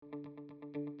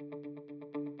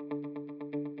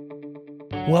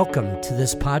Welcome to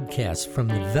this podcast from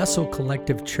the Vessel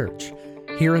Collective Church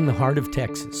here in the heart of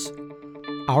Texas.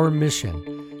 Our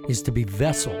mission is to be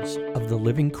vessels of the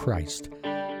living Christ,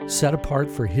 set apart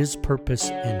for His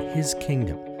purpose and His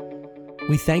kingdom.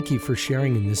 We thank you for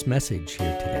sharing in this message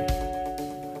here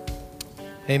today.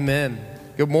 Amen.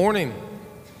 Good morning.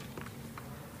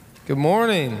 Good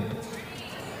morning.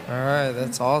 All right,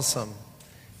 that's awesome.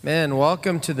 Man,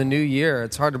 welcome to the new year.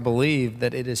 It's hard to believe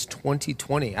that it is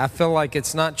 2020. I feel like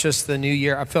it's not just the new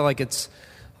year. I feel like it's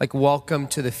like welcome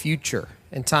to the future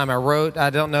in time. I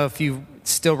don't know if you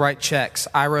still write checks.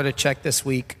 I wrote a check this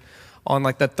week on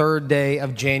like the third day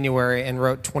of January and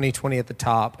wrote 2020 at the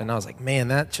top. And I was like, man,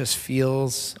 that just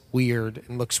feels weird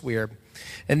and looks weird.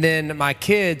 And then my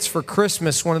kids, for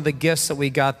Christmas, one of the gifts that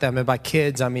we got them, and by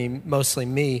kids, I mean mostly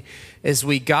me, is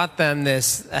we got them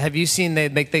this. Have you seen they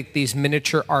make these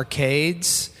miniature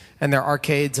arcades? And they're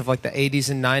arcades of like the 80s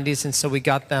and 90s. And so we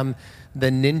got them the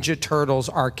Ninja Turtles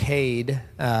arcade.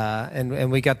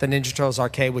 And we got the Ninja Turtles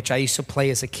arcade, which I used to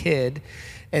play as a kid.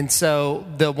 And so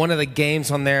one of the games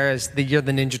on there is you're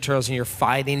the Ninja Turtles and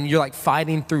you're like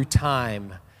fighting through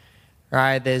time.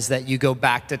 Right, is that you go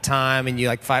back to time and you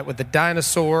like fight with the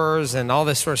dinosaurs and all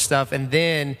this sort of stuff, and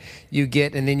then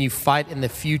you fight in the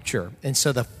future. And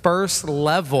so the first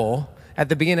level, at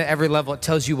the beginning of every level, it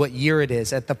tells you what year it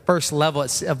is. At the first level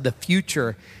of the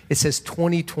future, it says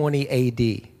 2020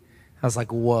 AD. I was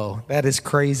like, whoa, that is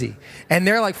crazy. And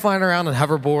they're like flying around on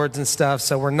hoverboards and stuff,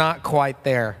 so we're not quite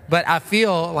there. But I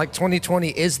feel like 2020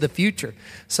 is the future.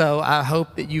 So I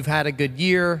hope that you've had a good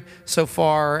year so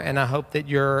far, and I hope that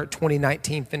your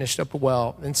 2019 finished up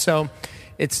well. And so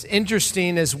it's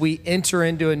interesting as we enter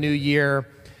into a new year,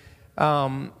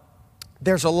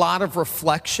 there's a lot of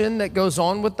reflection that goes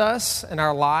on with us in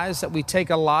our lives, that we take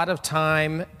a lot of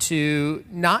time to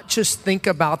not just think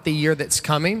about the year that's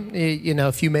coming. You know,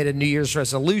 if you made a New Year's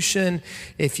resolution,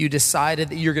 if you decided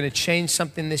that you're going to change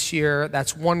something this year,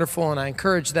 that's wonderful, and I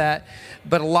encourage that.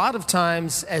 But a lot of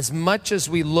times, as much as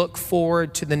we look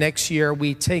forward to the next year,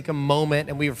 we take a moment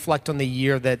and we reflect on the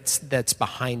year that's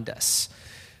behind us.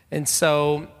 And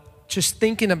so just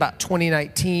thinking about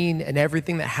 2019 and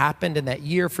everything that happened in that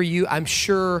year for you, I'm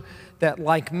sure that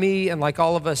like me and like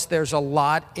all of us, there's a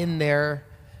lot in there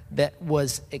that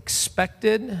was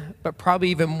expected, but probably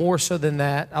even more so than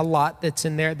that, a lot that's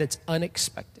in there that's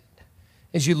unexpected.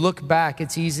 As you look back,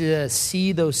 it's easy to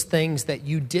see those things that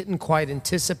you didn't quite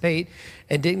anticipate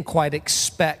and didn't quite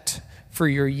expect for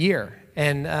your year.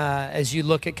 And as you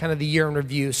look at kind of the year in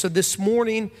review. So this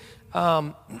morning,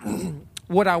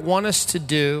 what I want us to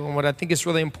do, and what I think is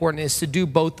really important, is to do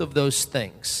both of those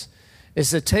things.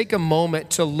 Is to take a moment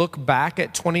to look back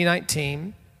at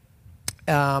 2019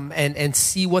 and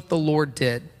see what the Lord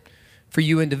did for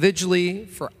you individually,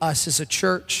 for us as a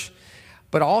church,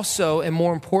 but also, and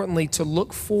more importantly, to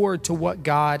look forward to what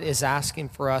God is asking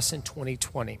for us in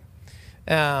 2020.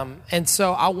 And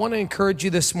so I want to encourage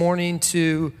you this morning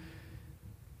to,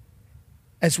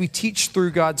 as we teach through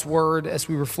God's word, as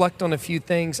we reflect on a few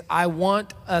things, I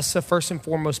want us to first and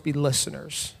foremost be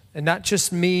listeners. And not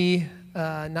just me,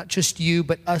 not just you,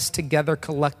 but us together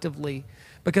collectively.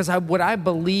 Because what I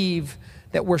believe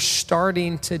that we're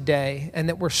starting today and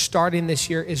that we're starting this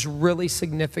year is really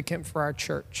significant for our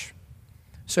church.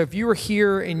 So if you are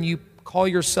here and you call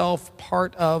yourself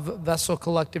part of Vessel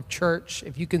Collective Church,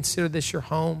 if you consider this your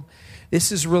home,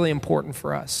 this is really important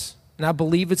for us. And I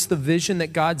believe it's the vision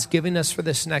that God's giving us for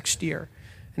this next year.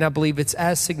 And I believe it's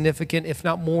as significant, if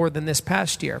not more, than this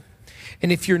past year.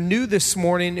 And if you're new this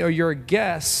morning or you're a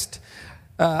guest,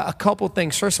 a couple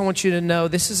things. First, I want you to know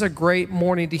this is a great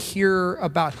morning to hear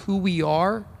about who we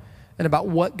are and about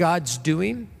what God's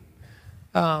doing.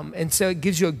 And so it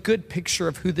gives you a good picture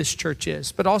of who this church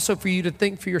is, but also for you to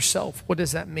think for yourself, what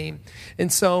does that mean?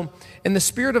 And so in the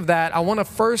spirit of that, I want to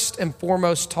first and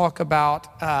foremost talk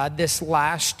about this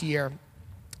last year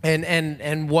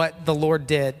and what the Lord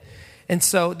did. And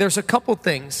so there's a couple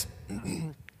things.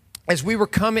 As we were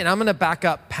coming, I'm going to back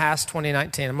up past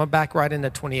 2019. I'm going to back right into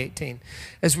 2018.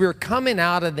 As we were coming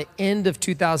out of the end of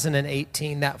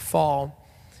 2018, that fall,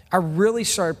 I really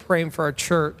started praying for our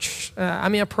church.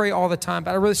 I pray all the time,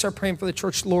 but I really started praying for the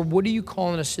church. Lord, what are you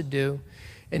calling us to do?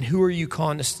 And who are you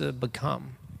calling us to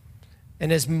become?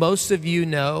 And as most of you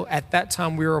know, at that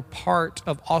time, we were a part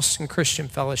of Austin Christian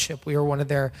Fellowship. We were one of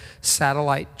their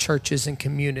satellite churches and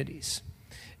communities.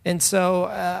 And so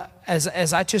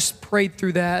as I just prayed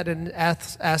through that and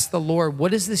asked the Lord,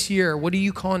 what is this year? What are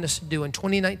you calling us to do? In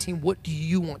 2019, what do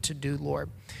you want to do,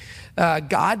 Lord?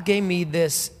 God gave me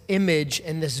this image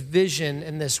and this vision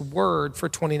and this word for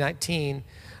 2019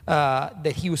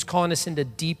 that He was calling us into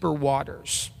deeper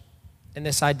waters. and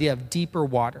this idea of deeper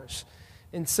waters.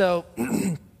 And so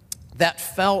that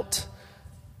felt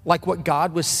like what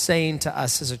God was saying to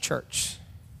us as a church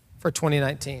for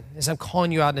 2019, is I'm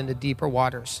calling you out into deeper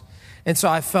waters. And so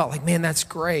I felt like, man, that's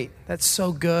great. That's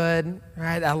so good,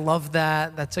 right? I love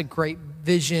that. That's a great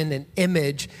vision and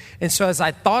image. And so as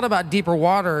I thought about deeper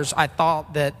waters, I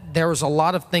thought that there was a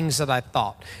lot of things that I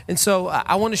thought. And so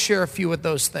I want to share a few of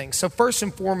those things. So first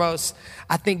and foremost,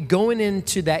 I think going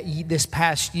into this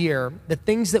past year, the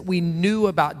things that we knew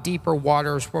about deeper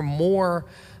waters were more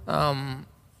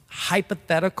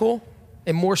hypothetical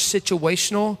and more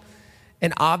situational,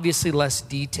 and obviously less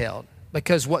detailed,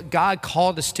 because what God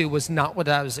called us to was not what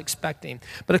I was expecting.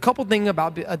 But a couple things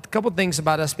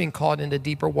about us being called into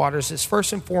deeper waters is,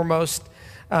 first and foremost,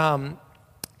 to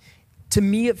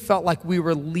me it felt like we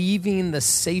were leaving the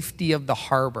safety of the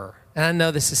harbor. And I know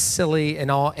this is silly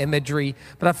and all imagery,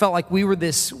 but I felt like we were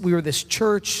this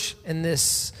church and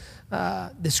this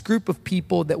group of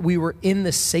people that we were in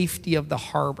the safety of the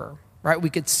harbor, right? We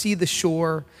could see the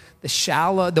shore,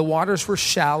 the waters were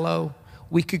shallow.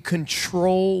 We could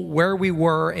control where we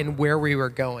were and where we were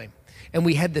going. And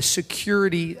we had the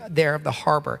security there of the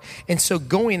harbor. And so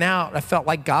going out, I felt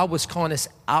like God was calling us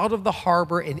out of the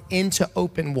harbor and into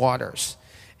open waters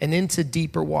and into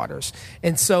deeper waters.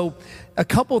 And so a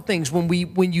couple of things,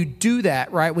 when you do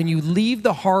that, right, when you leave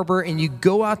the harbor and you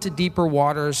go out to deeper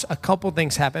waters, a couple of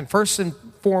things happen. First and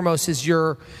foremost is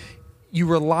you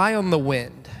rely on the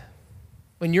wind.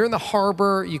 When you're in the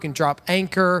harbor, you can drop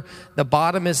anchor, the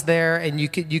bottom is there, and you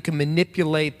can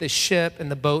manipulate the ship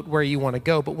and the boat where you want to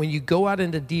go. But when you go out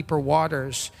into deeper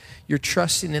waters, you're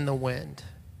trusting in the wind.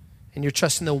 And you're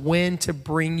trusting the wind to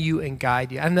bring you and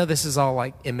guide you. I know this is all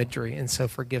like imagery, and so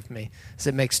forgive me, because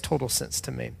it makes total sense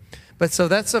to me. But so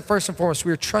that's the first and foremost.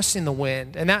 We were trusting the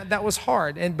wind, and that was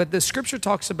hard. But the scripture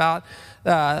talks about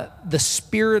the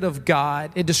Spirit of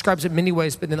God. It describes it many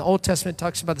ways, but in the Old Testament, it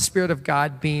talks about the Spirit of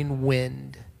God being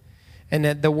wind. And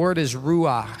the word is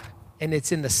ruach, and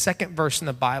it's in the second verse in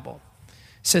the Bible.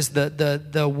 It says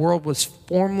the world was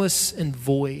formless and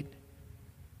void.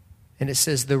 And it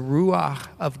says the ruach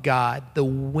of God, the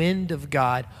wind of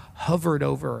God, hovered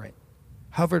over it.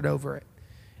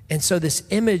 And so this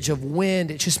image of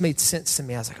wind, it just made sense to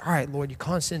me. I was like, all right, Lord, you're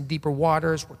calling us in deeper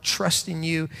waters. We're trusting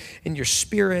you in your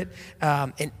Spirit.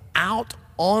 And out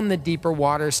on the deeper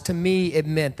waters, to me, it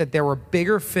meant that there were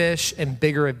bigger fish and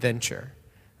bigger adventure,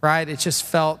 right? It just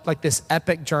felt like this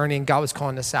epic journey, and God was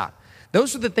calling us out.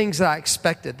 Those are the things that I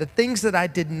expected. The things that I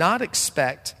did not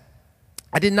expect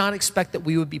that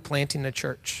we would be planting a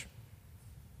church.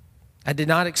 I did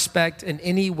not expect in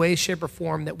any way, shape, or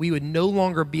form that we would no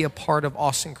longer be a part of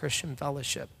Austin Christian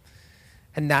Fellowship.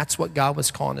 And that's what God was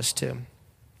calling us to.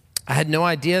 I had no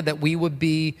idea that we would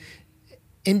be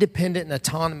independent and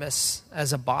autonomous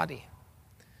as a body.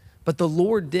 But the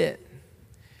Lord did.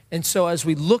 And so as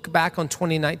we look back on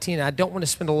 2019, I don't want to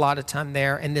spend a lot of time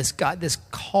there, and this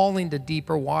calling to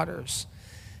deeper waters,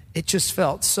 it just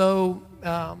felt so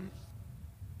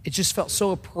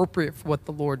appropriate for what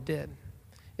the Lord did,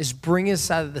 is bring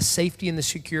us out of the safety and the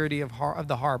security of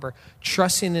the harbor,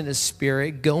 trusting in his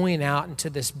Spirit, going out into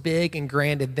this big and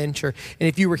grand adventure. And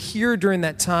if you were here during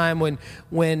that time when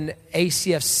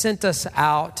ACF sent us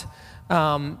out,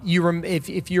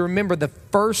 if you remember, the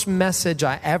first message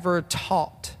I ever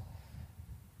taught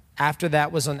after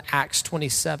that was on Acts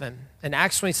 27. And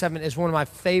Acts 27 is one of my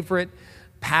favorite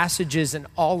passages in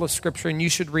all of Scripture, and you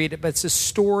should read it. But it's a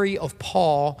story of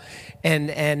Paul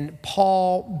and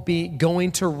Paul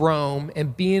going to Rome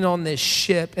and being on this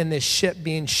ship, and this ship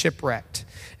being shipwrecked.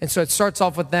 And so it starts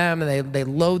off with them, and they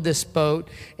load this boat,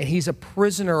 and he's a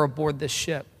prisoner aboard this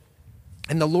ship.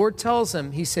 And the Lord tells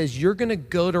him, he says, you're going to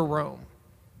go to Rome.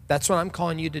 That's what I'm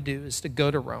calling you to do, is to go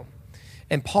to Rome.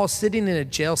 And Paul's sitting in a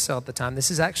jail cell at the time.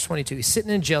 This is Acts 22. He's sitting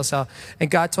in a jail cell,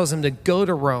 and God tells him to go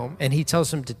to Rome, and he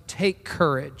tells him to take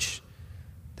courage,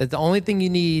 that the only thing you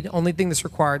need, only thing that's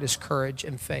required is courage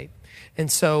and faith.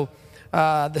 And so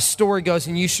the story goes,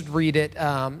 and you should read it.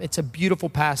 It's a beautiful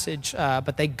passage,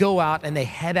 but they go out, and they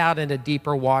head out into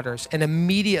deeper waters, and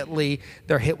immediately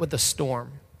they're hit with a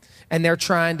storm. And they're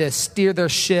trying to steer their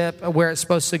ship where it's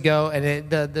supposed to go. And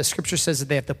the scripture says that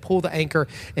they have to pull the anchor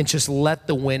and just let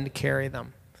the wind carry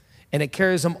them. And it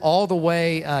carries them all the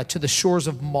way to the shores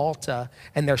of Malta.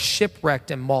 And they're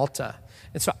shipwrecked in Malta.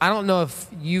 And so I don't know if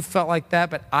you felt like that,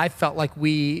 but I felt like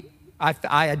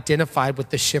I identified with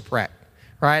the shipwreck,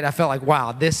 right? I felt like,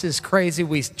 wow, this is crazy.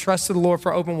 We trusted the Lord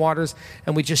for open waters,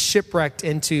 and we just shipwrecked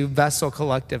into Vessel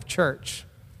Collective Church.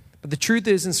 But the truth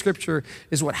is, in Scripture,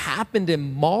 is what happened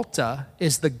in Malta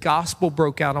is the gospel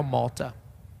broke out on Malta.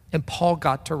 And Paul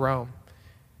got to Rome.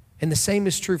 And the same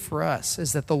is true for us,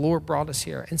 is that the Lord brought us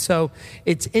here. And so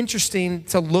it's interesting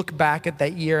to look back at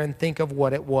that year and think of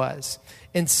what it was.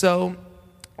 And so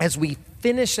as we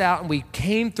finished out and we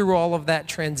came through all of that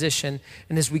transition,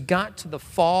 and as we got to the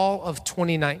fall of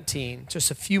 2019,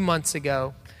 just a few months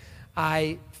ago,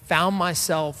 I found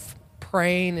myself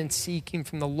praying and seeking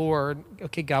from the Lord,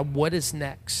 okay, God, what is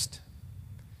next?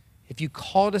 If you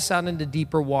called us out into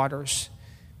deeper waters,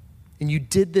 and you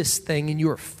did this thing and you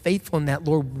were faithful in that,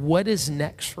 Lord, what is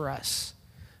next for us?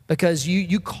 Because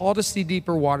you called us to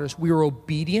deeper waters. We were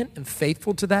obedient and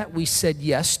faithful to that. We said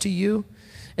yes to you.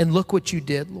 And look what you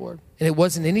did, Lord. And it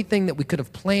wasn't anything that we could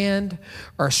have planned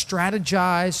or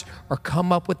strategized or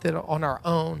come up with it on our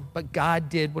own. But God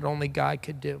did what only God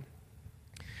could do.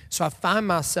 So I find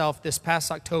myself this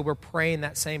past October praying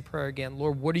that same prayer again.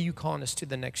 Lord, what are you calling us to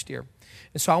the next year?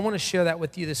 And so I want to share that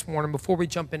with you this morning. Before we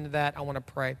jump into that, I want to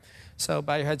pray. So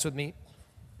bow your heads with me.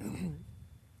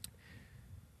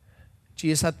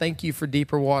 Jesus, I thank you for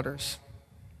deeper waters.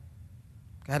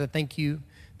 God, I thank you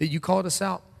that you called us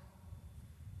out.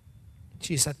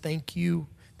 Jesus, I thank you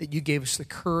that you gave us the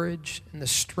courage and the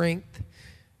strength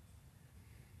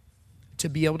to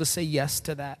be able to say yes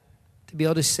to that, to be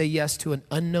able to say yes to an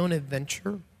unknown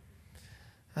adventure,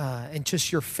 and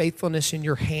just your faithfulness and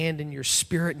your hand and your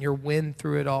spirit and your wind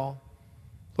through it all.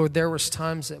 Lord, there was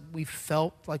times that we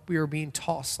felt like we were being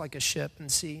tossed like a ship in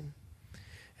sea.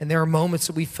 And there are moments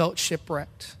that we felt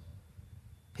shipwrecked.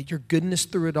 But your goodness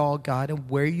through it all, God, and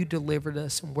where you delivered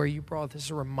us and where you brought us,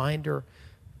 a reminder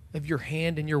of your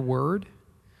hand and your word.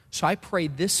 So I pray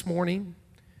this morning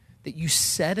that you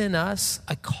set in us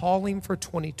a calling for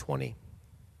 2020.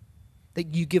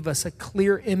 That you give us a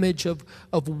clear image of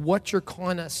what you're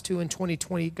calling us to in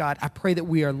 2020, God. I pray that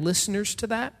we are listeners to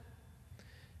that.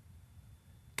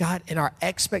 God, and our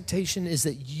expectation is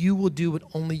that you will do what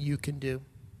only you can do.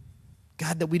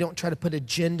 God, that we don't try to put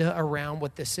agenda around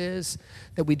what this is,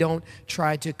 that we don't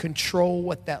try to control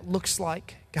what that looks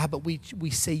like. God, but we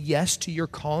say yes to your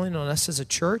calling on us as a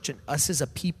church and us as a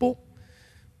people,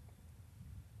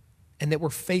 and that we're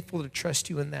faithful to trust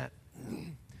you in that.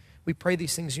 We pray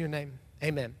these things in your name.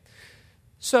 Amen.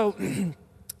 So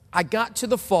I got to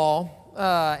the fall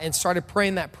and started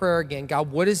praying that prayer again.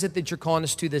 God, what is it that you're calling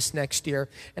us to this next year?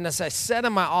 And as I sat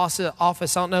in my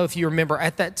office, I don't know if you remember,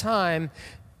 at that time,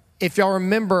 if y'all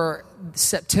remember,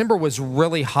 September was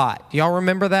really hot. Do y'all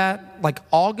remember that? Like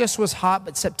August was hot,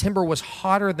 but September was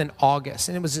hotter than August.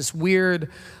 And it was this weird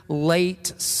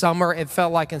late summer, it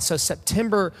felt like. And so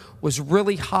September was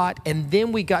really hot. And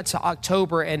then we got to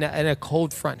October and a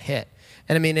cold front hit.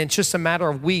 And I mean, in just a matter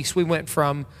of weeks, we went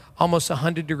from almost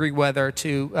 100-degree weather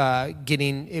to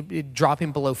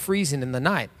dropping below freezing in the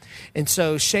night. And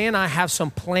so Shay and I have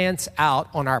some plants out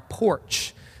on our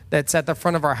porch that's at the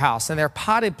front of our house, and they're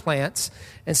potted plants.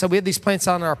 And so we have these plants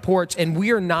out on our porch, and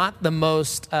we are not the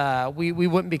most, we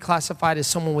wouldn't be classified as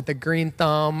someone with a green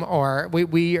thumb, or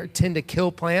we tend to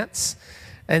kill plants.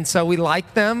 And so we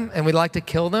like them, and we like to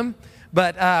kill them,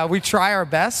 but we try our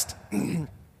best.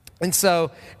 And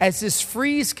so as this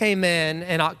freeze came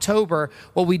in October,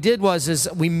 what we did is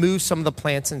we moved some of the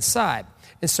plants inside.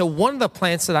 And so one of the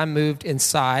plants that I moved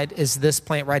inside is this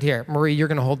plant right here. Marie, you're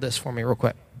going to hold this for me real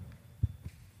quick.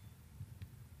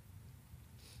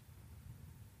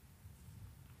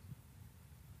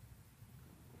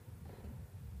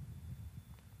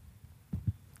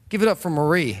 Give it up for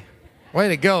Marie. Way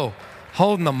to go,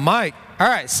 holding the mic. All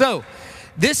right, so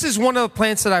this is one of the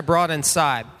plants that I brought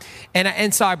inside.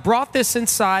 And so I brought this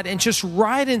inside, and just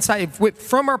right inside, it went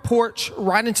from our porch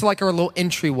right into like our little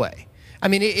entryway. I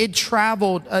mean, it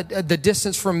traveled the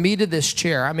distance from me to this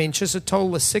chair. I mean, just a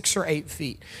total of 6 or 8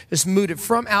 feet. Just moved it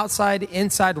from outside to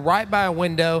inside, right by a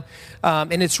window.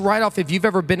 And it's right off, if you've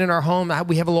ever been in our home,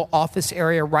 we have a little office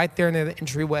area right there near the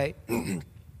entryway.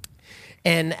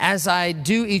 And as I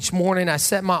do each morning, I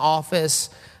set my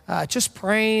office, just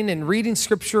praying and reading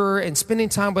scripture and spending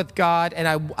time with God. And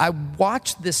I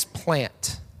watched this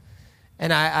plant.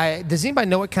 And does anybody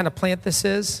know what kind of plant this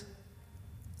is?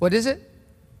 What is it?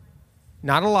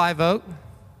 Not a live oak.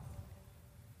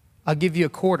 I'll give you a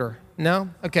quarter. No?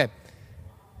 Okay.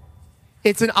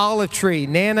 It's an olive tree.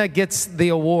 Nana gets the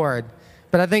award,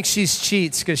 but I think she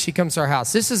cheats because she comes to our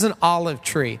house. This is an olive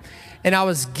tree. And I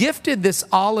was gifted this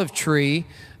olive tree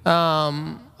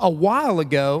a while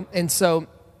ago, and so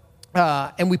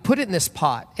and we put it in this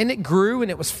pot, and it grew,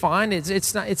 and it was fine.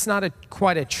 It's not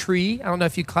quite a tree. I don't know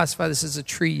if you classify this as a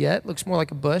tree yet. It looks more like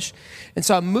a bush. And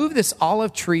so I moved this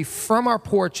olive tree from our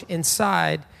porch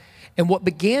inside, and what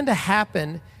began to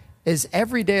happen is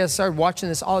every day I started watching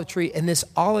this olive tree, and this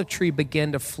olive tree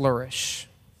began to flourish.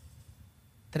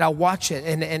 that I watch it,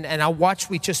 and I watched,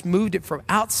 we just moved it from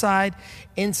outside,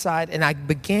 inside, and I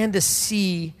began to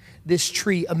see this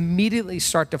tree immediately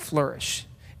start to flourish.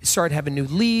 It started having new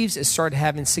leaves. It started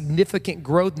having significant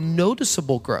growth,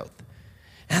 noticeable growth.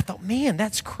 And I thought, man,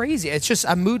 that's crazy. It's just,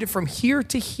 I moved it from here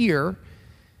to here,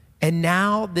 and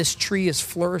now this tree is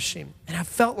flourishing. And I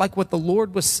felt like what the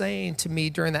Lord was saying to me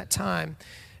during that time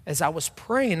as I was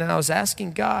praying and I was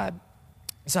asking God,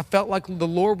 as I felt like the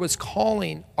Lord was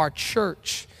calling our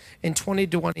church in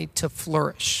 2020 to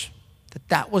flourish,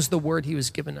 that was the word he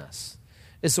was giving us,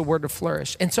 is the word to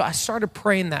flourish. And so I started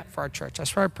praying that for our church. I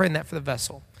started praying that for the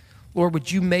Vessel. Lord,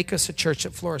 would you make us a church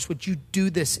that flourishes? Would you do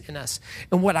this in us?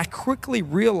 And what I quickly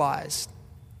realized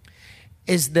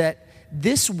is that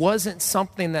this wasn't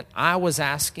something that I was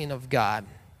asking of God,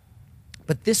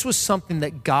 but this was something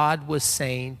that God was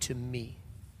saying to me.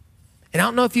 And I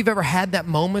don't know if you've ever had that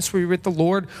moments where you're with the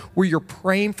Lord, where you're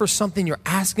praying for something, you're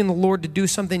asking the Lord to do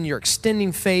something, you're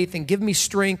extending faith and give me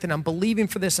strength, and I'm believing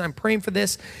for this, and I'm praying for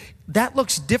this. That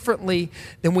looks differently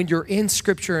than when you're in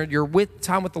Scripture and you're with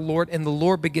time with the Lord, and the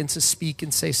Lord begins to speak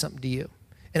and say something to you.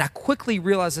 And I quickly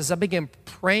realized as I began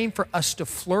praying for us to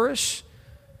flourish,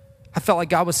 I felt like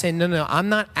God was saying, no, I'm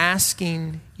not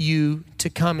asking you to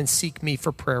come and seek me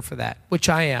for prayer for that, which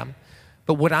I am.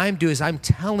 But what I'm doing is I'm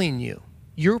telling you,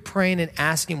 you're praying and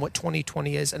asking what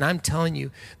 2020 is, and I'm telling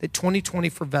you that 2020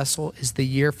 for Vessel is the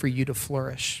year for you to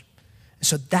flourish. And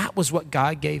so that was what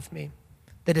God gave me,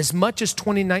 that as much as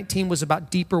 2019 was about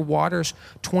deeper waters,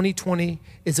 2020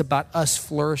 is about us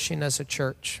flourishing as a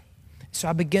church. So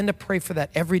I began to pray for that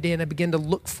every day, and I began to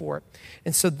look for it.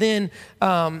 And so then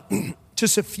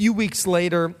just a few weeks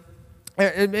later,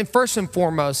 and first and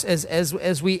foremost,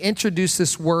 as we introduce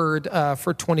this word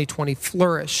for 2020,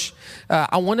 flourish,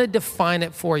 I want to define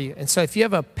it for you. And so if you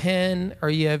have a pen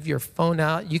or you have your phone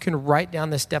out, you can write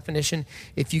down this definition.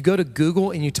 If you go to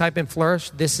Google and you type in flourish,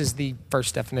 this is the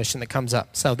first definition that comes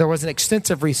up. So there was an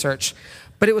extensive research,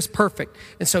 but it was perfect.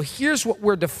 And so here's what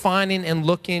we're defining and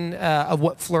looking of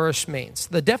what flourish means.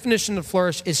 The definition of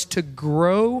flourish is to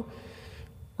grow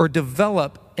or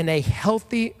develop in a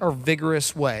healthy or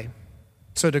vigorous way.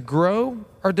 So to grow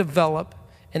or develop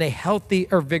in a healthy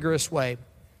or vigorous way,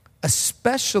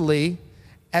 especially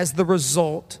as the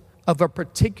result of a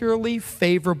particularly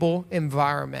favorable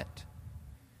environment.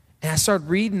 And I started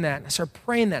reading that, and I started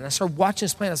praying that, and I started watching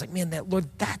this plan. I was like, man, Lord,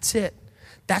 that's it.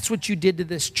 That's what you did to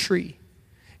this tree,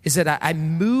 is that I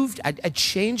moved, I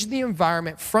changed the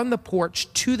environment from the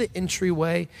porch to the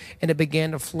entryway, and it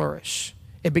began to flourish.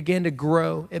 It began to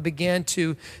grow. It began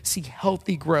to see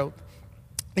healthy growth.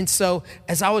 And so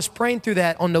as I was praying through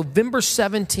that, on November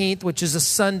 17th, which is a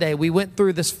Sunday, we went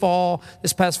through this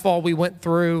past fall, we went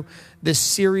through this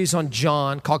series on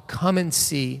John called Come and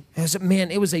See.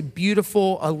 It was a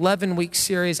beautiful 11-week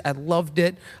series. I loved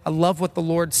it. I love what the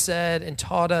Lord said and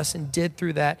taught us and did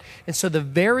through that. And so the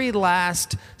very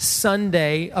last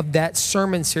Sunday of that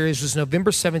sermon series was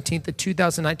November 17th of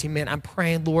 2019. Man, I'm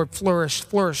praying, Lord, flourish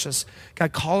us.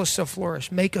 God, call us to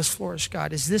flourish. Make us flourish,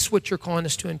 God. Is this what you're calling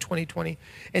us to in 2020?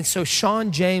 And so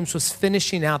Sean James was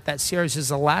finishing out that series. It was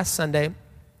the last Sunday.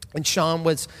 And Sean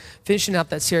was finishing out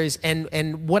that series.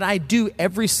 And what I do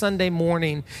every Sunday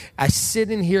morning, I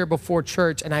sit in here before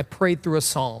church and I pray through a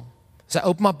psalm. So I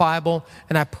open my Bible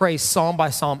and I pray psalm by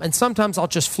psalm. And sometimes I'll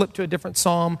just flip to a different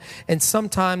psalm. And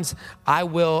sometimes I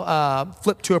will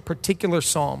flip to a particular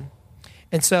psalm.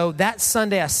 And so that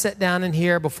Sunday I sat down in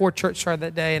here before church started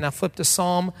that day and I flipped to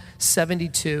Psalm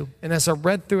 72. And as I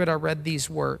read through it, I read these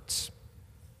words.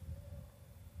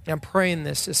 And I'm praying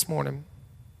this morning.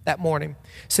 That morning.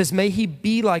 It says, may he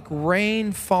be like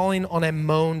rain falling on a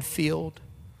mown field,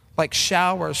 like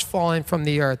showers falling from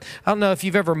the earth. I don't know if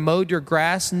you've ever mowed your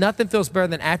grass. Nothing feels better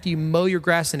than after you mow your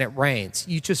grass and it rains.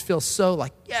 You just feel so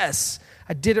like, yes,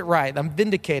 I did it right. I'm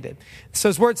vindicated. So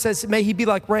his word says, may he be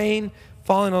like rain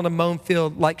falling on a mown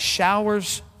field, like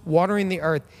showers watering the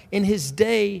earth. In his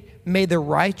day, may the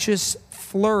righteous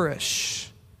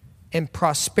flourish and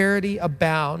prosperity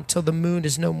abound till the moon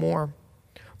is no more.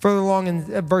 Further along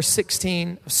in verse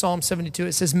 16 of Psalm 72,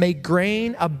 it says, may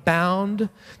grain abound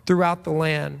throughout the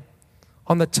land.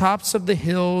 On the tops of the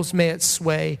hills may it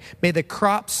sway. May the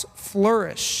crops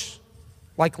flourish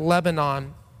like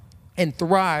Lebanon and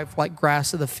thrive like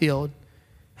grass of the field.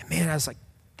 And man, I was like,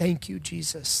 thank you,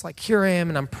 Jesus. Like here I am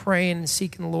and I'm praying and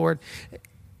seeking the Lord.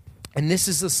 And this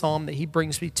is the psalm that he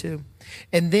brings me to.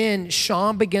 And then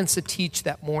Sean begins to teach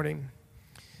that morning.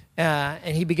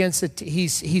 And he begins to,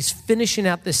 he's finishing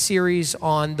out this series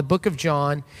on the book of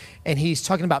John, and he's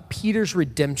talking about Peter's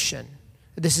redemption.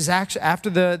 This is actually after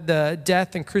the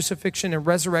death and crucifixion and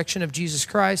resurrection of Jesus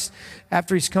Christ,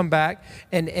 after he's come back,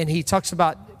 and he talks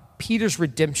about Peter's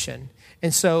redemption.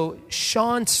 And so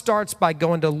Sean starts by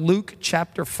going to Luke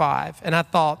chapter 5. And I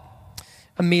thought,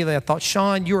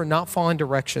 Sean, you are not following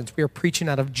directions. We are preaching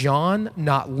out of John,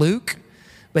 not Luke.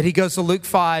 But he goes to Luke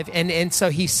 5. And so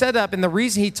he set up, and the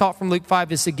reason he taught from Luke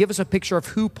 5 is to give us a picture of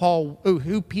who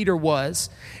Peter was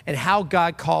and how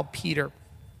God called Peter.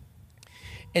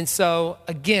 And so,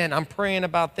 again, I'm praying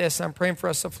about this, and I'm praying for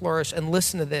us to flourish. And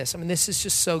listen to this. I mean, this is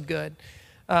just so good.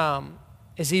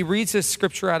 As he reads this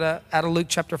scripture out of Luke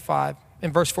chapter 5,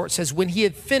 in verse 4, it says, when he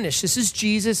had finished, this is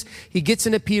Jesus, he gets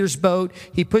into Peter's boat,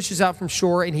 he pushes out from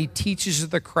shore, and he teaches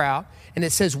the crowd. And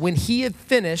it says, when he had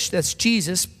finished, that's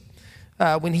Jesus,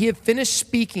 when he had finished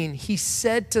speaking, he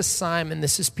said to Simon,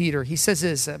 this is Peter, he says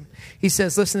this, listen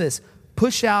to this,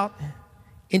 push out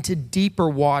into deeper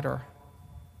water.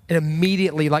 And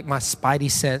immediately, like my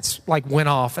spidey sense, like went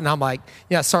off. And I'm like,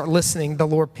 start listening. The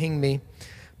Lord pinged me.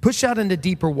 Push out into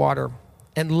deeper water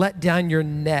and let down your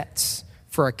nets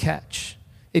for a catch.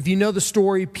 If you know the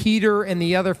story, Peter and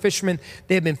the other fishermen,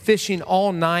 they have been fishing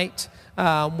all night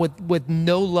with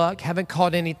no luck, haven't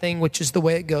caught anything, which is the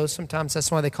way it goes. Sometimes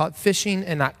that's why they call it fishing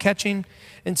and not catching.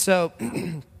 And so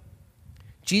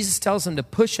Jesus tells them to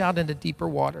push out into deeper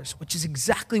waters, which is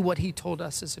exactly what he told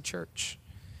us as a church.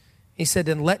 He said,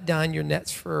 then let down your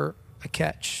nets for a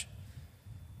catch.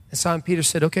 And Simon Peter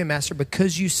said, okay, Master,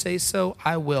 because you say so,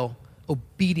 I will.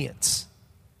 Obedience.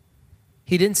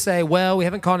 He didn't say, well, we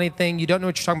haven't caught anything. You don't know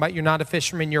what you're talking about. You're not a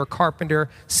fisherman. You're a carpenter.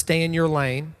 Stay in your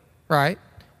lane, right?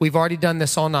 We've already done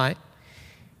this all night.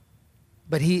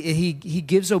 But he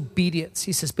gives obedience.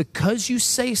 He says, because you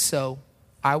say so,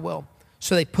 I will.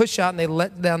 So they push out and they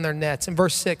let down their nets. In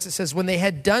verse 6, it says, when they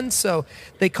had done so,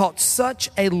 they caught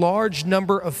such a large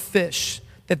number of fish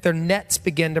that their nets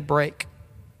began to break.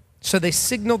 So they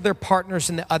signaled their partners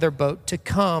in the other boat to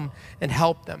come and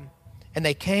help them. And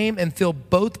they came and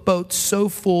filled both boats so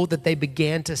full that they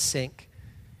began to sink.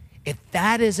 If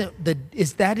that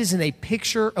isn't a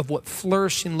picture of what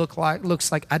flourishing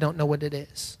looks like, I don't know what it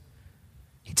is.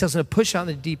 He tells them to push out in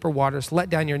the deeper waters, let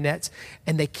down your nets,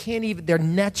 and their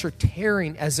nets are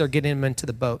tearing as they're getting them into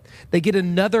the boat. They get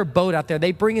another boat out there.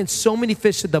 They bring in so many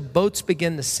fish that the boats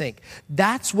begin to sink.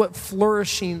 That's what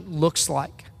flourishing looks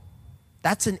like.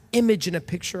 That's an image and a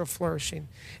picture of flourishing.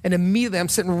 And immediately, I'm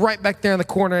sitting right back there in the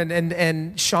corner,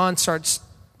 and Sean starts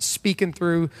speaking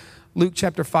through Luke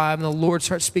chapter 5, and the Lord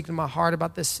starts speaking to my heart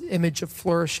about this image of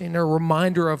flourishing, a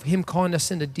reminder of him calling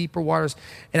us into deeper waters.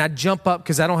 And I jump up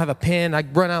because I don't have a pen. I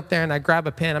run out there and I grab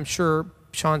a pen. I'm sure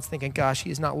Sean's thinking, gosh,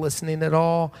 he's not listening at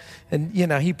all. And,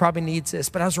 he probably needs this.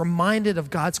 But I was reminded of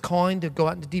God's calling to go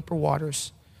out into deeper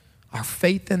waters, our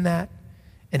faith in that,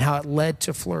 and how it led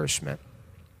to flourishment.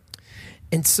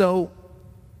 And so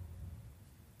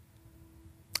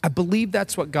I believe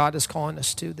that's what God is calling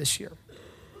us to this year.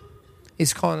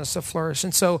 He's calling us to flourish.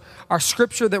 And so our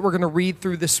scripture that we're going to read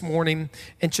through this morning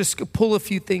and just pull a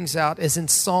few things out is in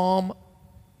Psalm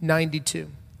 92.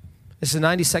 This is the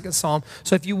 92nd Psalm.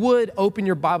 So if you would, open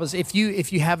your Bibles. If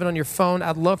you have it on your phone,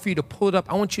 I'd love for you to pull it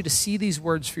up. I want you to see these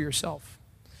words for yourself.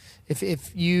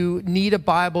 If you need a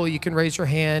Bible, you can raise your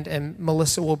hand and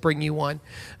Melissa will bring you one.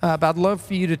 But I'd love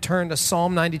for you to turn to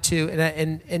Psalm 92.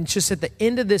 And just at the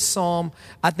end of this psalm,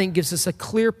 I think gives us a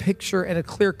clear picture and a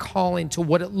clear calling to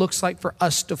what it looks like for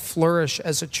us to flourish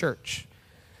as a church.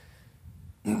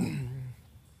 And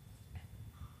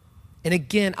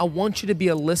again, I want you to be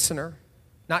a listener.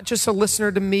 Not just a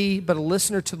listener to me, but a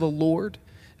listener to the Lord.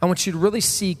 I want you to really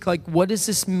seek, what does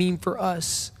this mean for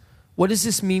us? What does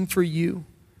this mean for you?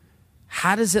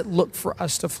 How does it look for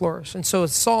us to flourish? And so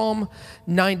it's Psalm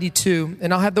 92,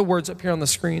 and I'll have the words up here on the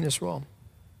screen as well.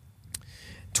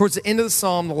 Towards the end of the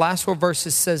psalm, the last 4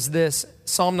 verses says this,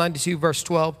 Psalm 92, verse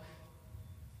 12.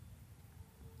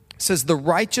 It says, the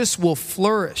righteous will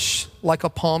flourish like a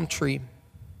palm tree.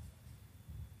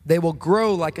 They will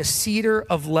grow like a cedar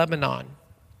of Lebanon.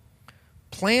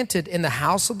 Planted in the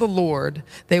house of the Lord,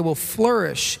 they will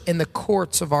flourish in the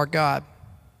courts of our God.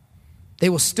 They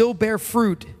will still bear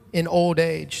fruit in old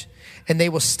age, and they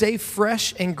will stay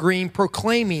fresh and green,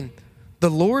 proclaiming, the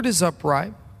Lord is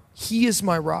upright, he is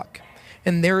my rock,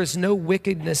 and there is no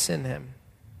wickedness in him.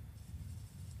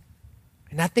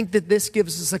 And I think that this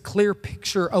gives us a clear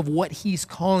picture of what he's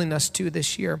calling us to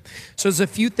this year. So there's a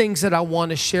few things that I want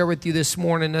to share with you this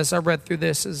morning as I read through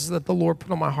this, is that the Lord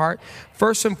put on my heart.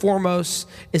 First and foremost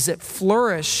is that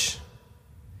flourish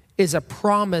is a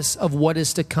promise of what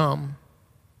is to come.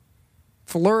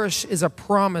 Flourish is a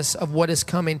promise of what is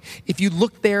coming. If you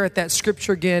look there at that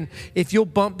scripture again, if you'll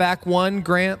bump back one,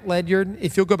 Grant Ledyard,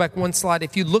 if you'll go back one slide,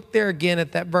 if you look there again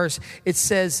at that verse, it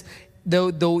says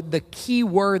the key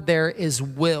word there is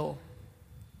will.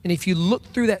 And if you look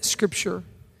through that scripture,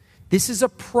 this is a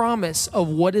promise of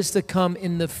what is to come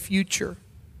in the future.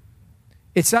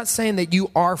 It's not saying that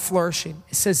you are flourishing.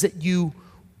 It says that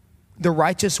the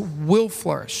righteous will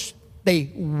flourish.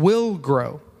 They will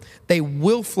grow. They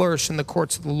will flourish in the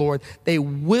courts of the Lord. They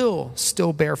will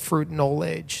still bear fruit in old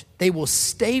age. They will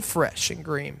stay fresh and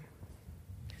green.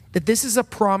 That this is a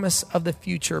promise of the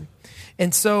future.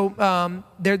 And so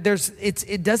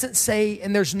it doesn't say,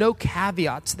 and there's no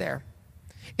caveats there.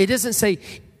 It doesn't say,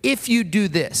 if you do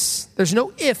this. There's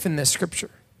no if in this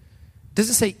scripture. It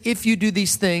doesn't say, if you do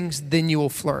these things, then you will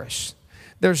flourish.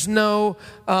 There's no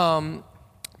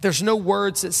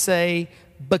words that say,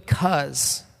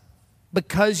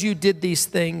 because you did these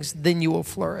things, then you will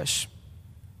flourish.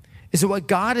 Is it what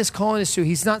God is calling us to?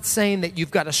 He's not saying that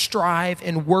you've got to strive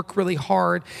and work really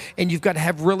hard and you've got to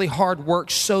have really hard work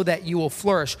so that you will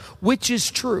flourish, which is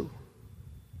true.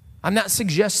 I'm not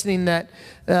suggesting that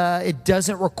it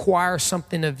doesn't require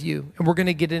something of you, and we're going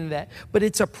to get into that. But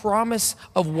it's a promise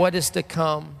of what is to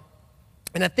come.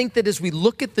 And I think that as we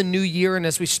look at the new year and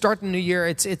as we start the new year,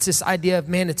 it's this idea of,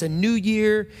 man, it's a new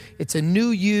year, it's a new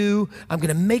you. I'm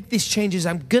going to make these changes.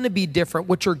 I'm going to be different,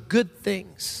 which are good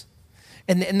things.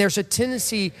 And there's a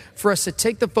tendency for us to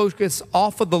take the focus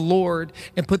off of the Lord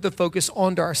and put the focus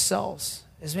onto ourselves.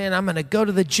 Is, man, I'm going to go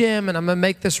to the gym and I'm going to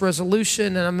make this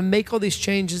resolution and I'm going to make all these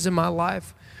changes in my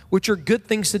life, which are good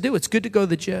things to do. It's good to go to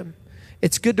the gym.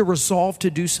 It's good to resolve to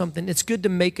do something. It's good to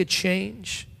make a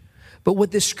change. But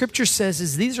what this scripture says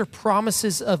is these are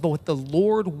promises of what the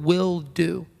Lord will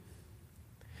do.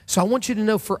 So I want you to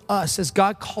know, for us, as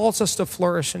God calls us to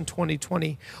flourish in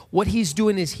 2020, what he's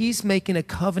doing is he's making a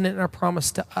covenant and a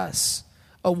promise to us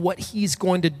of what he's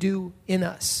going to do in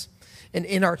us and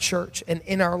in our church and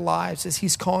in our lives as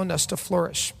he's calling us to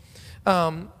flourish.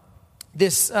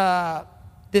 This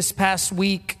past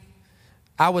week,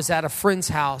 I was at a friend's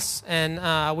house, and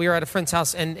we were at a friend's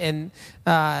house, and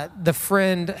the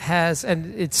friend has,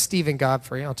 and it's Stephen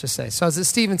Godfrey, I'll just say. So I was at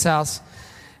Stephen's house,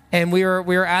 and we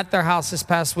were at their house this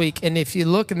past week, and if you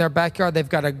look in their backyard, they've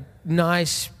got a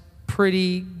nice,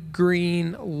 pretty,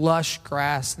 green, lush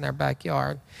grass in their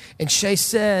backyard. And Shay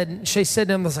said to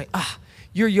him, I was like,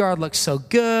 your yard looks so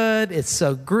good, it's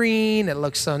so green, it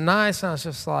looks so nice. And I was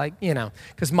just like,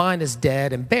 because mine is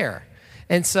dead and bare.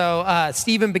 And so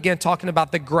Stephen began talking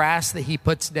about the grass that he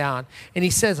puts down. And he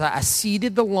says, I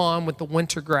seeded the lawn with the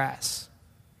winter grass.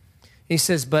 He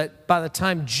says, but by the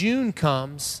time June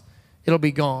comes, it'll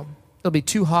be gone. It'll be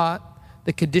too hot.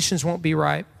 The conditions won't be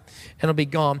right, and it'll be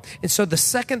gone. And so the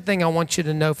second thing I want you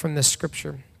to know from this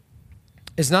scripture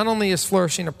is not only is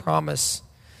flourishing a promise,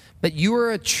 but you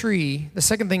are a tree. The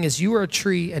second thing is you are a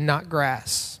tree and not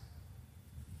grass.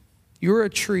 You are a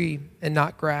tree and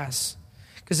not grass.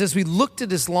 Because as we looked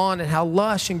at his lawn and how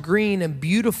lush and green and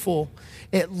beautiful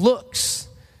it looks,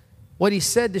 what he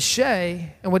said to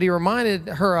Shay and what he reminded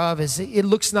her of is it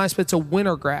looks nice, but it's a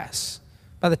winter grass.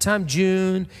 By the time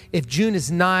if June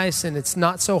is nice and it's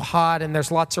not so hot and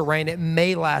there's lots of rain, it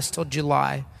may last till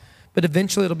July, but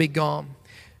eventually it'll be gone.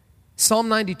 Psalm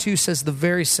 92 says the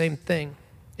very same thing.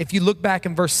 If you look back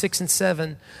in verse 6 and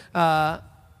 7, the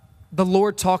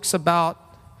Lord talks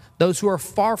about those who are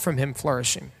far from him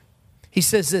flourishing. He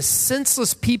says this,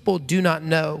 senseless people do not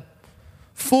know,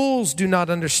 fools do not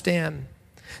understand,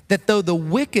 that though the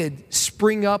wicked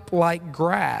spring up like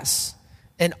grass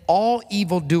and all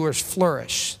evildoers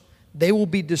flourish, they will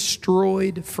be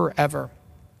destroyed forever.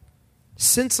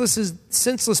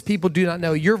 Senseless people do not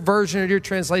know. Your version or your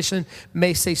translation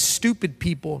may say stupid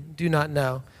people do not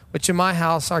know. Which in my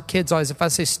house, our kids always, if I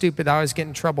say stupid, I always get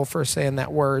in trouble for saying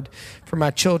that word for my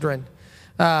children.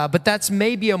 But that's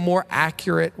maybe a more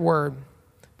accurate word.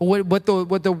 But what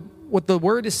the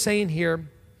word is saying here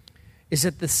is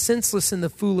that the senseless and the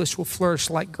foolish will flourish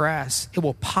like grass. It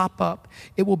will pop up.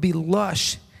 It will be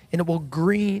lush and it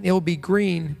will be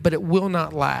green, but it will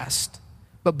not last.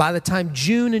 But by the time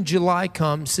June and July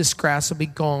comes, this grass will be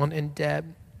gone and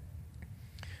dead.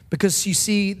 Because you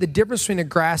see, the difference between a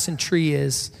grass and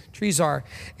trees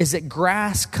is that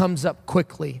grass comes up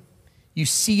quickly. You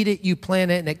seed it, you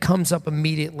plant it, and it comes up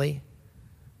immediately.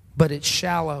 But it's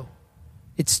shallow.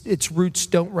 Its roots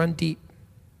don't run deep.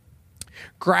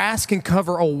 Grass can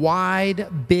cover a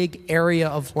wide, big area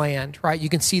of land, right? You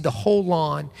can see the whole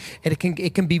lawn, and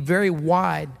it can be very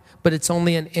wide, but it's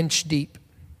only an inch deep.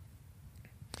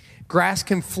 Grass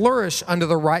can flourish under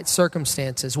the right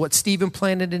circumstances. What Stephen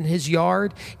planted in his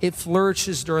yard, it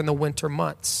flourishes during the winter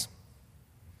months.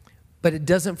 But it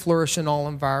doesn't flourish in all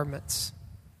environments.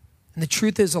 And the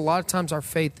truth is, a lot of times our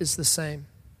faith is the same.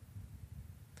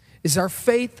 Our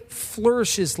faith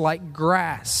flourishes like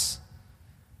grass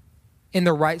in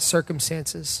the right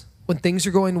circumstances. When things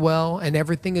are going well and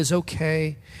everything is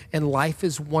okay and life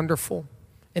is wonderful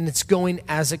and it's going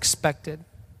as expected.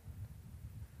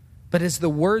 But as the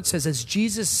word says, as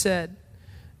Jesus said,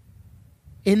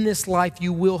 in this life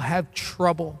you will have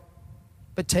trouble,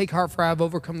 but take heart, for I have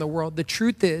overcome the world. The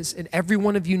truth is, and every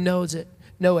one of you know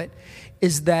it,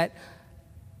 is that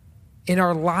in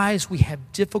our lives we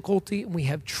have difficulty and we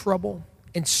have trouble,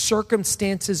 and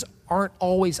circumstances aren't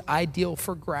always ideal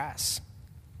for grass.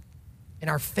 And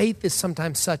our faith is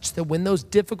sometimes such that when those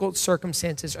difficult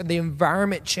circumstances or the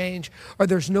environment change, or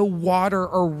there's no water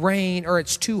or rain, or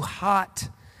it's too hot,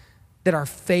 that our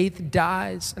faith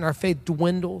dies and our faith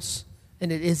dwindles,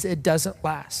 and it doesn't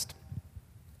last.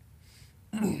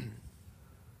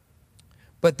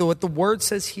 But what the word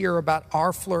says here about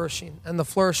our flourishing and the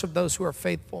flourish of those who are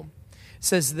faithful, it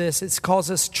says this, it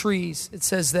calls us trees. It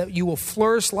says that you will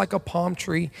flourish like a palm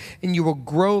tree and you will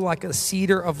grow like a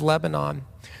cedar of Lebanon.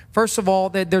 First of all,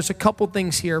 there's a couple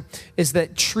things here, is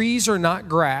that trees are not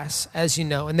grass, as you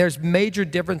know, and there's major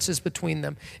differences between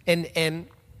them. And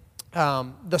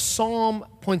the Psalm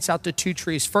points out to two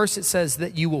trees. First, it says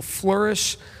that you will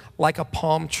flourish like a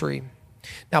palm tree.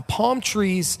 Now, palm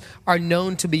trees are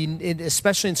known to be,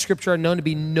 especially in Scripture, are known to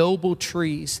be noble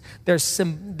trees. They're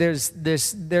symbols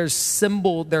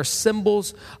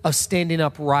of standing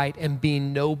upright and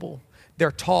being noble.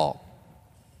 They're tall.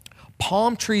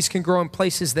 Palm trees can grow in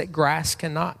places that grass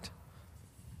cannot.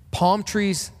 Palm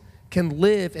trees can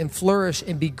live and flourish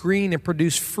and be green and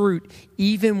produce fruit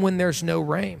even when there's no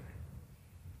rain.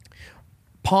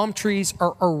 Palm trees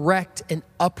are erect and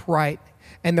upright,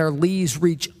 and their leaves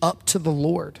reach up to the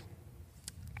Lord.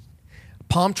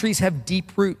 Palm trees have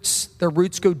deep roots. Their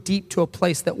roots go deep to a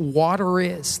place that water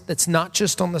is, that's not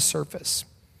just on the surface.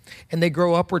 And they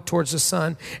grow upward towards the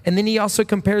sun. And then he also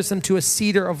compares them to a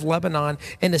cedar of Lebanon.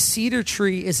 And a cedar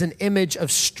tree is an image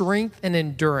of strength and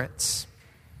endurance.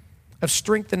 Of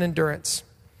strength and endurance.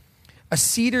 A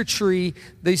cedar tree,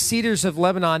 the cedars of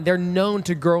Lebanon, they're known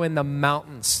to grow in the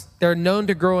mountains. They're known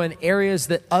to grow in areas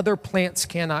that other plants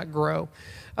cannot grow.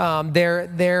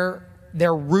 Their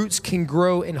roots can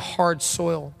grow in hard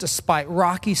soil, despite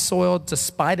rocky soil,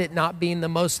 despite it not being the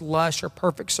most lush or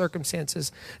perfect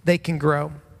circumstances, they can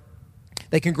grow.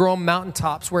 They can grow on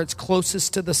mountaintops where it's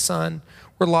closest to the sun,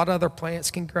 where a lot of other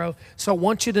plants can grow. So I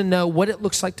want you to know what it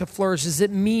looks like to flourish. Is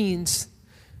it means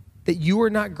that you are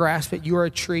not grass, but you are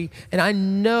a tree. And I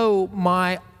know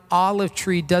my olive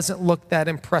tree doesn't look that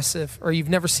impressive, or you've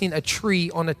never seen a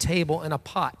tree on a table in a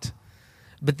pot.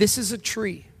 But this is a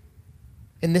tree,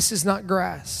 and this is not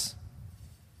grass.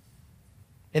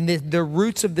 And the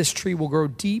roots of this tree will grow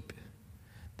deep.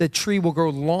 The tree will grow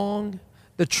long.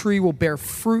 The tree will bear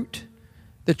fruit.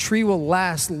 The tree will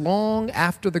last long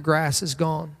after the grass is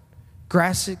gone.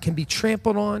 Grass can be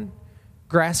trampled on.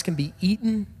 Grass can be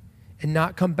eaten and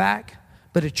not come back,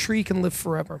 but a tree can live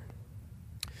forever.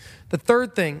 The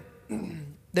third thing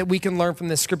that we can learn from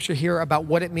this scripture here about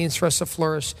what it means for us to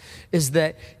flourish is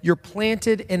that you're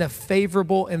planted in a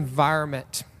favorable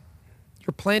environment.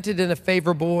 You're planted in a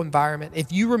favorable environment.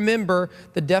 If you remember,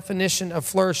 the definition of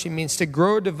flourishing means to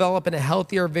grow or develop in a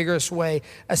healthy or vigorous way,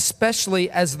 especially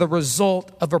as the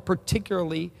result of a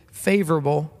particularly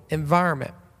favorable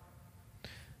environment.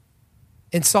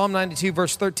 In Psalm 92,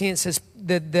 verse 13, it says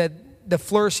that the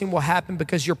flourishing will happen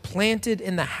because you're planted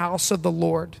in the house of the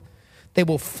Lord. They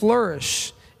will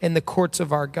flourish in the courts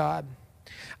of our God.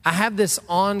 I have this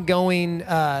ongoing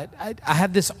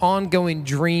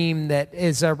dream that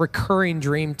is a recurring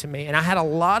dream to me. And I had a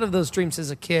lot of those dreams as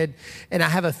a kid, and I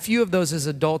have a few of those as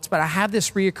adults, but I have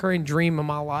this reoccurring dream in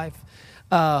my life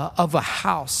of a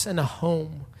house and a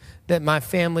home that my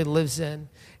family lives in.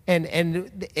 And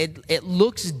it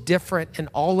looks different in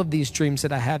all of these dreams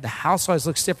that I have. The house always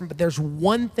looks different, but there's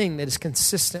one thing that is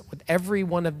consistent with every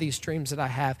one of these dreams that I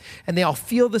have. And they all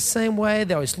feel the same way.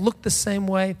 They always look the same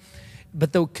way.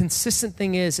 But the consistent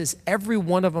thing is every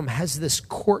one of them has this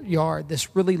courtyard,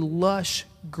 this really lush,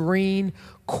 green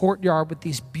courtyard with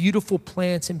these beautiful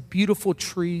plants and beautiful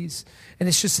trees. And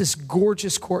it's just this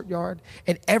gorgeous courtyard.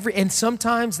 And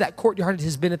sometimes that courtyard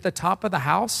has been at the top of the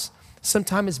house.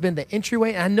 Sometimes it's been the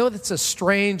entryway. And I know that's a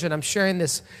strange, and I'm sharing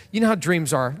this. You know how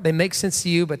dreams are. They make sense to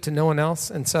you, but to no one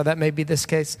else. And so that may be this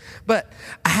case. But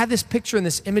I have this picture and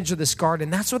this image of this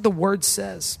garden. That's what the word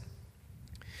says.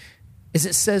 is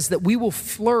it says that we will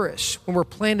flourish when we're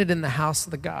planted in the house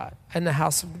of the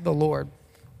house of the Lord.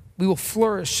 We will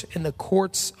flourish in the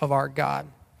courts of our God.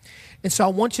 And so I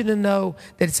want you to know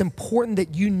that it's important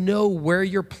that you know where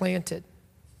you're planted.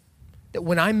 That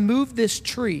when I move this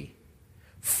tree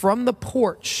from the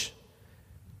porch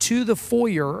to the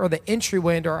foyer or the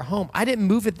entryway into our home, I didn't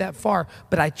move it that far,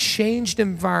 but I changed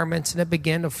environments and it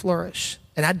began to flourish.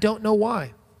 And I don't know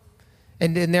why.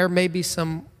 And then there may be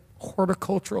some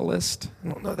horticulturalist, I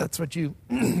don't know, that's what you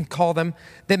call them,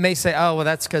 that may say, oh, well,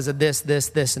 that's because of this,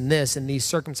 and this, and these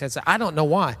circumstances. I don't know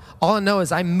why. All I know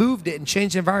is I moved it and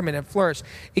changed the environment and flourished.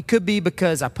 It could be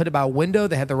because I put it by a window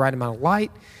that had the right amount of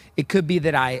light. It could be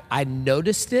that I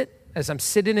noticed it as I'm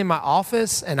sitting in my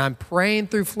office and I'm praying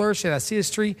through Flourish and I see this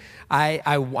tree.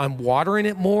 I'm watering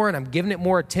it more and I'm giving it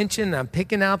more attention and I'm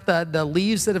picking out the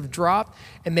leaves that have dropped.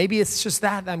 And maybe it's just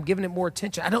that I'm giving it more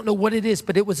attention. I don't know what it is,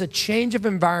 but it was a change of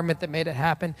environment that made it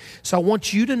happen. So I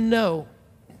want you to know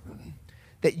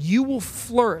that you will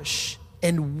flourish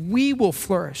and we will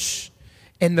flourish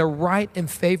in the right and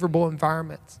favorable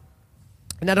environment.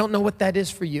 And I don't know what that is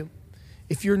for you.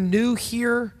 If you're new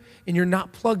here and you're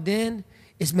not plugged in,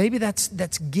 is maybe that's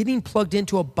getting plugged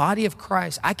into a body of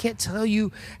Christ. I can't tell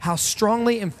you how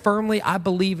strongly and firmly I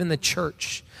believe in the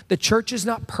church. The church is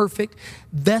not perfect.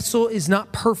 Vessel is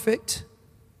not perfect.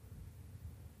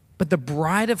 But the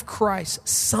bride of Christ,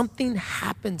 something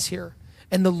happens here.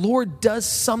 And the Lord does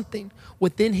something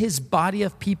within his body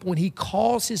of people when he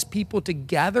calls his people to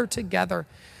gather together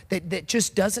that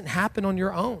just doesn't happen on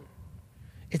your own.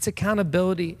 It's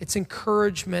accountability, it's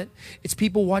encouragement, it's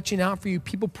people watching out for you,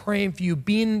 people praying for you,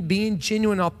 being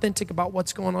genuine, authentic about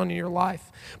what's going on in your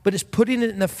life. But it's putting it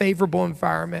in a favorable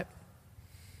environment.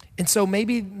 And so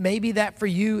maybe that for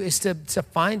you is to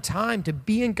find time to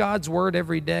be in God's word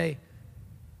every day.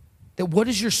 That what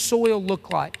does your soil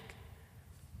look like?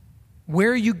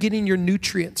 Where are you getting your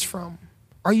nutrients from?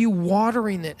 Are you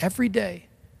watering it every day?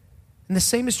 And the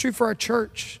same is true for our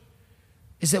church.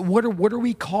 Is that what are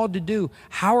we called to do?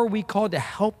 How are we called to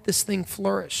help this thing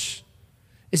flourish?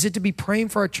 Is it to be praying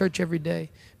for our church every day?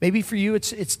 Maybe for you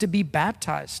it's to be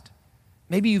baptized.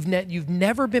 Maybe you've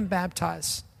never been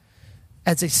baptized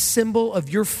as a symbol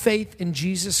of your faith in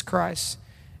Jesus Christ.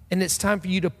 And it's time for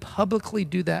you to publicly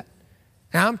do that.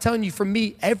 And I'm telling you, for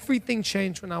me, everything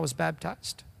changed when I was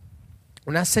baptized.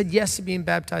 When I said yes to being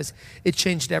baptized, it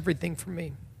changed everything for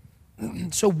me.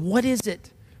 So what is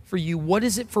it for you? What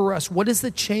is it for us? What is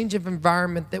the change of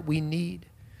environment that we need?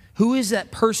 Who is that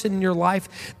person in your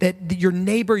life, that your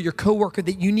neighbor, your coworker,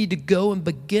 that you need to go and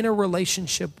begin a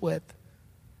relationship with?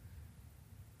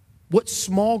 What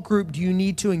small group do you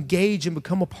need to engage and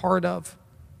become a part of?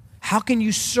 How can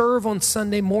you serve on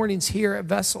Sunday mornings here at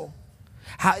Vessel?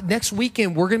 Next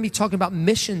weekend, we're going to be talking about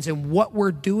missions and what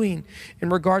we're doing in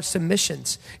regards to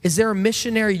missions. Is there a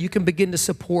missionary you can begin to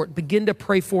support, begin to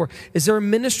pray for? Is there a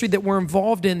ministry that we're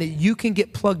involved in that you can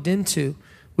get plugged into?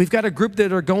 We've got a group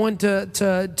that are going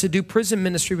to do prison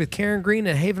ministry with Karen Green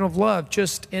and Haven of Love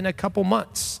just in a couple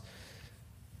months.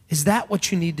 Is that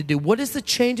what you need to do? What is the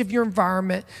change of your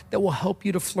environment that will help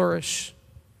you to flourish?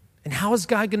 And how is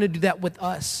God going to do that with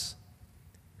us?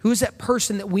 Who is that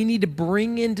person that we need to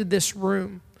bring into this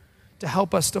room to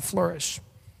help us to flourish?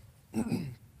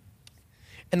 And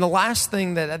the last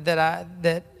thing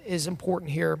that is important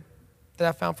here that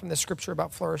I found from the scripture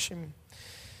about flourishing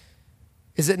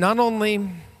is that not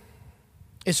only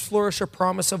is flourish a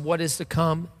promise of what is to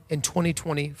come in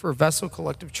 2020 for Vessel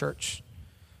Collective Church,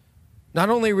 not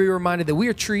only are we reminded that we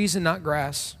are trees and not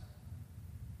grass,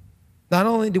 not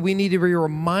only do we need to be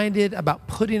reminded about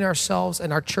putting ourselves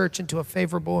and our church into a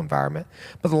favorable environment,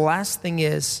 but the last thing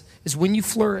is when you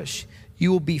flourish, you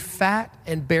will be fat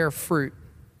and bear fruit.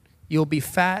 You'll be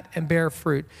fat and bear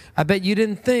fruit. I bet you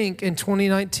didn't think in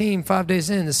 2019, 5 days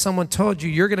in, that someone told you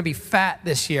you're going to be fat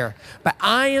this year. But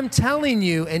I am telling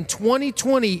you, in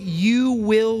 2020, you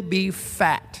will be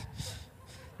fat.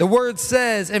 The word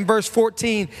says in verse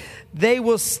 14, they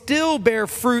will still bear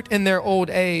fruit in their old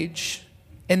age.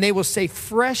 And they will stay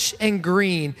fresh and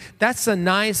green. That's a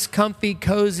nice, comfy,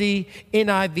 cozy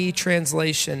NIV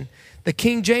translation. The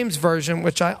King James Version,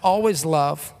 which I always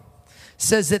love,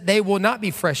 says that they will not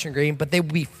be fresh and green, but they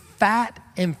will be fat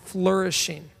and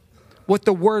flourishing. What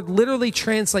the word literally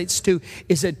translates to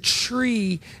is a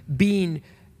tree being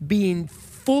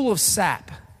full of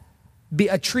sap,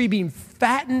 a tree being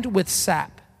fattened with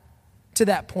sap to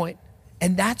that point.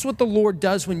 And that's what the Lord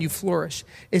does when you flourish,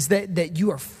 is that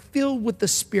you are filled with the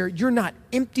Spirit. You're not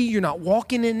empty. You're not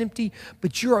walking in empty,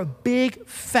 but you're a big,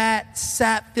 fat,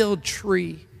 sap-filled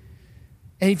tree.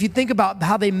 And if you think about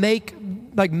how they make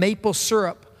like maple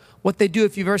syrup, what they do,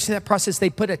 if you've ever seen that process, they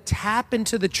put a tap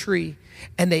into the tree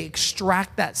and they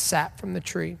extract that sap from the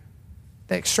tree.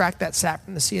 They extract that sap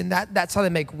from the seed, and that's how they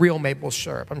make real maple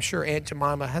syrup. I'm sure Aunt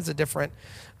Jemima has a different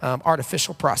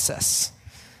artificial process.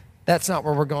 That's not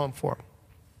what we're going for.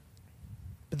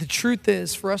 But the truth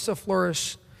is, for us to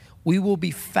flourish, we will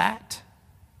be fat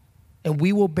and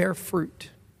we will bear fruit.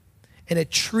 And a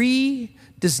tree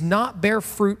does not bear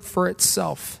fruit for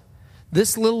itself.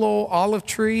 This little old olive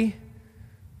tree,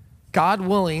 God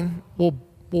willing, will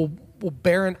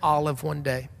bear an olive one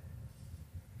day.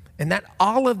 And that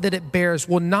olive that it bears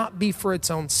will not be for its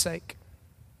own sake.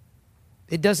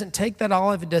 It doesn't take that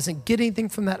olive. It doesn't get anything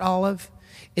from that olive.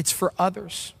 It's for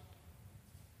others.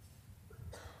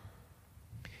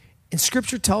 And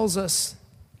Scripture tells us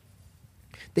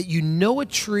that you know a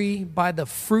tree by the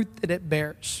fruit that it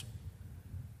bears.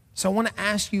 So I want to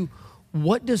ask you,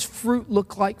 what does fruit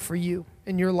look like for you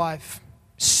in your life?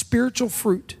 Spiritual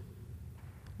fruit.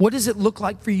 What does it look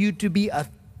like for you to be a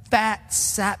fat,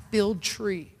 sap-filled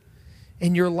tree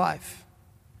in your life?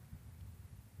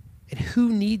 And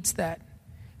who needs that?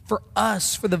 For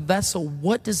us, for the vessel,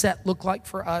 what does that look like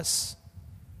for us?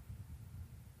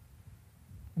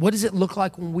 What does it look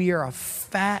like when we are a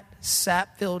fat,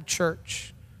 sap-filled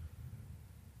church?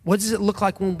 What does it look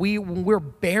like when we're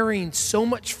bearing so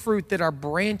much fruit that our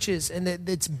branches and that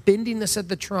it's bending us at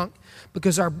the trunk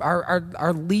because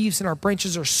our leaves and our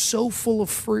branches are so full of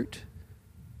fruit,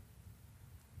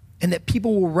 and that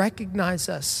people will recognize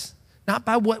us not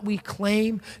by what we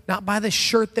claim, not by the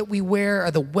shirt that we wear or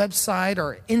the website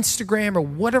or Instagram or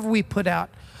whatever we put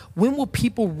out. When will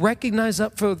people recognize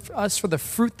us for the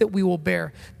fruit that we will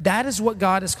bear? That is what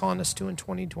God is calling us to in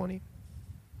 2020.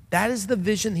 That is the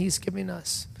vision He's giving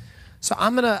us. So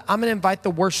I'm gonna invite the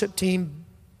worship team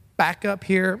back up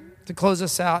here to close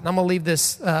us out, and I'm gonna leave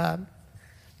this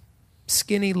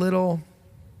skinny little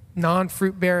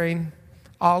non-fruit bearing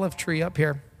olive tree up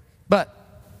here. But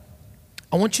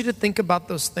I want you to think about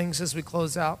those things as we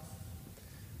close out.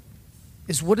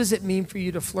 Is what does it mean for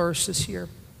you to flourish this year?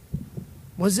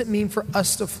 What does it mean for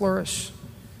us to flourish?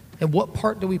 And what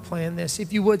part do we play in this?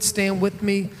 If you would stand with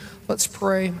me, let's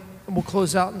pray, and we'll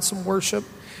close out in some worship.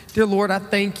 Dear Lord, I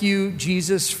thank you,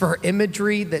 Jesus, for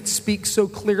imagery that speaks so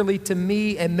clearly to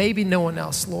me and maybe no one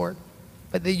else, Lord.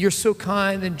 But that you're so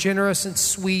kind and generous and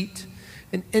sweet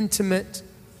and intimate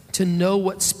to know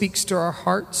what speaks to our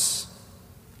hearts,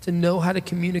 to know how to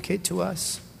communicate to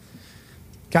us.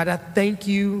 God, I thank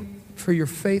you for your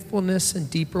faithfulness in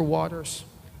deeper waters.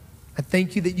 I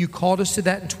thank you that you called us to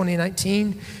that in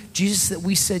 2019. Jesus, that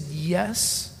we said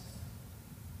yes.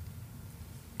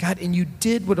 God, and you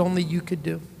did what only you could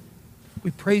do.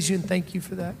 We praise you and thank you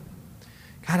for that.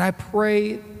 God, I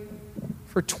pray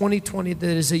for 2020 that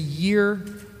is a year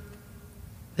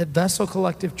that Vessel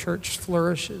Collective Church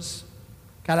flourishes.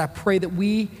 God, I pray that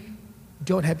we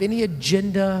don't have any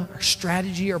agenda or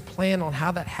strategy or plan on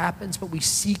how that happens, but we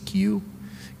seek you.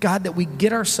 God, that we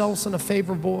get ourselves in a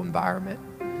favorable environment.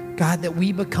 God, that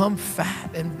we become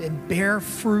fat and bear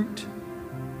fruit.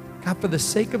 God, for the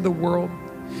sake of the world.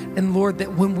 And Lord,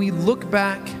 that when we look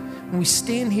back, when we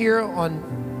stand here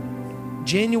on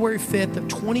January 5th of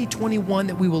 2021,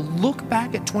 that we will look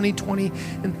back at 2020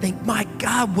 and think, my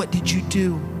God, what did you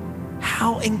do?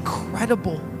 How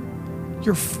incredible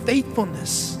your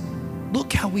faithfulness.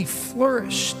 Look how we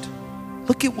flourished.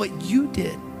 Look at what you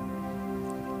did.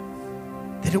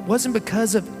 That it wasn't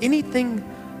because of anything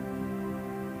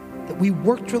that we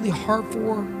worked really hard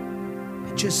for,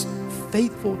 but just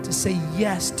faithful to say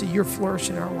yes to your flourish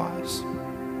in our lives.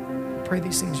 I pray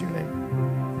these things in your name.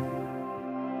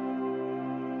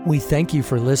 We thank you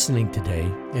for listening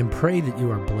today and pray that you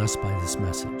are blessed by this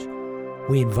message.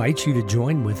 We invite you to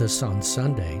join with us on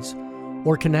Sundays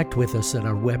or connect with us at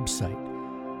our website,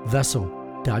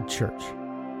 vessel.church.